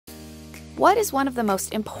What is one of the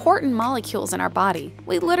most important molecules in our body?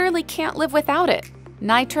 We literally can't live without it.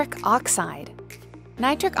 Nitric oxide.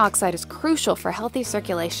 Nitric oxide is crucial for healthy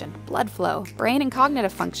circulation, blood flow, brain and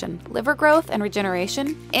cognitive function, liver growth and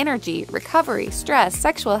regeneration, energy, recovery, stress,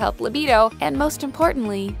 sexual health, libido, and most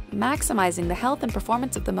importantly, maximizing the health and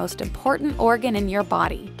performance of the most important organ in your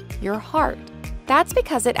body, your heart. That's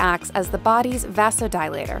because it acts as the body's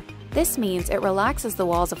vasodilator. This means it relaxes the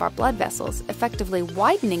walls of our blood vessels, effectively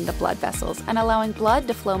widening the blood vessels and allowing blood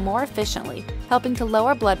to flow more efficiently, helping to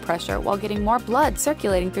lower blood pressure while getting more blood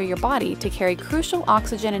circulating through your body to carry crucial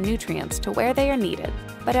oxygen and nutrients to where they are needed.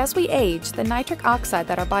 But as we age, the nitric oxide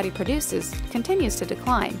that our body produces continues to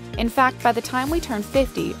decline. In fact, by the time we turn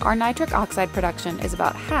 50, our nitric oxide production is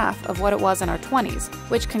about half of what it was in our 20s,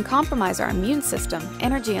 which can compromise our immune system,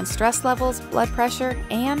 energy and stress levels, blood pressure,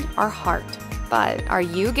 and our heart. But are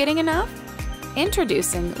you getting enough?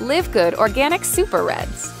 Introducing LiveGood Organic Super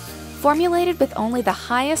Reds. Formulated with only the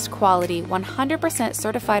highest quality, 100%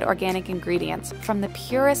 certified organic ingredients from the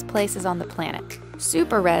purest places on the planet,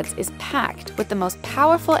 Super Reds is packed with the most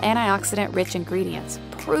powerful antioxidant-rich ingredients,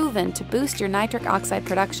 proven to boost your nitric oxide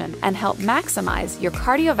production and help maximize your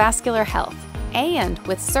cardiovascular health. And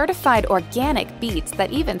with certified organic beets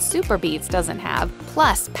that even Super Beets doesn't have,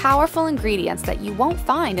 plus powerful ingredients that you won't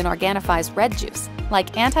find in Organifi's red juice,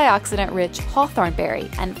 like antioxidant-rich hawthorn berry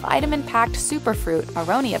and vitamin-packed superfruit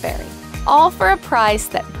aronia berry, all for a price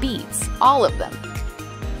that beats all of them.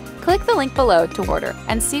 Click the link below to order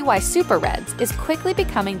and see why Super Reds is quickly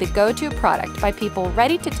becoming the go-to product by people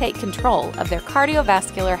ready to take control of their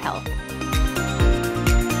cardiovascular health.